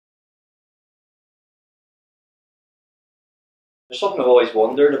There's something I've always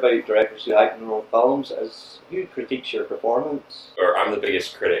wondered about directors who act in their own films is who critiques your performance? Or I'm the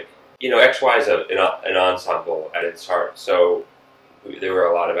biggest critic. You know, XY is an ensemble at its heart, so there were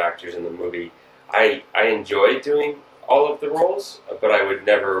a lot of actors in the movie. I enjoyed doing all of the roles, but I would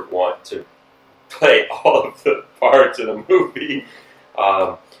never want to play all of the parts in a movie.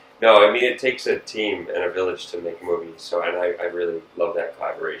 No, I mean, it takes a team and a village to make a movie, so and I really love that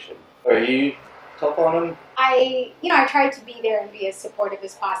collaboration. Are you tough on him? I tried to be there and be as supportive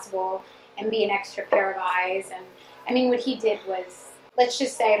as possible and be an extra pair of eyes. And I mean, what he did was, let's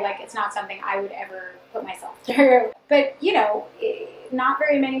just say, like, it's not something I would ever put myself through. But, you know, not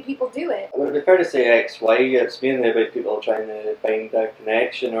very many people do it. Would it be fair to say XY, it's mainly about people trying to find a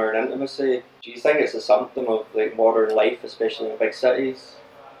connection or an intimacy? Do you think it's a symptom of like modern life, especially in big cities?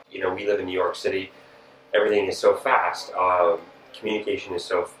 You know, we live in New York City. Everything is so fast. Communication is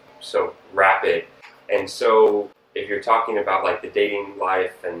so rapid. And so if you're talking about like the dating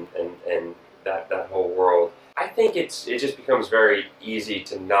life and that whole world, I think it just becomes very easy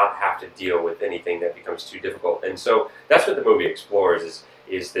to not have to deal with anything that becomes too difficult. And so that's what the movie explores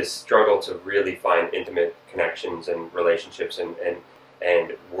is this struggle to really find intimate connections and relationships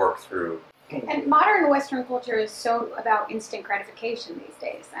and work through. And modern Western culture is so about instant gratification these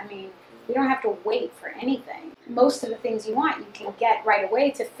days. I mean, you don't have to wait for anything. Most of the things you want, you can get right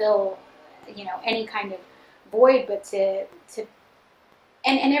away to fill, you know, any kind of void, but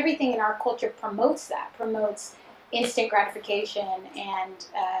and everything in our culture promotes that, promotes instant gratification and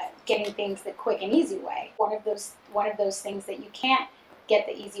getting things the quick and easy way. One of those things that you can't get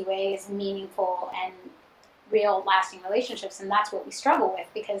the easy way is meaningful and real lasting relationships, and that's what we struggle with,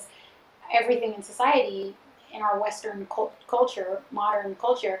 because everything in society, in our Western culture, modern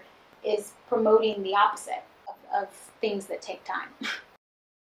culture, is promoting the opposite of things that take time.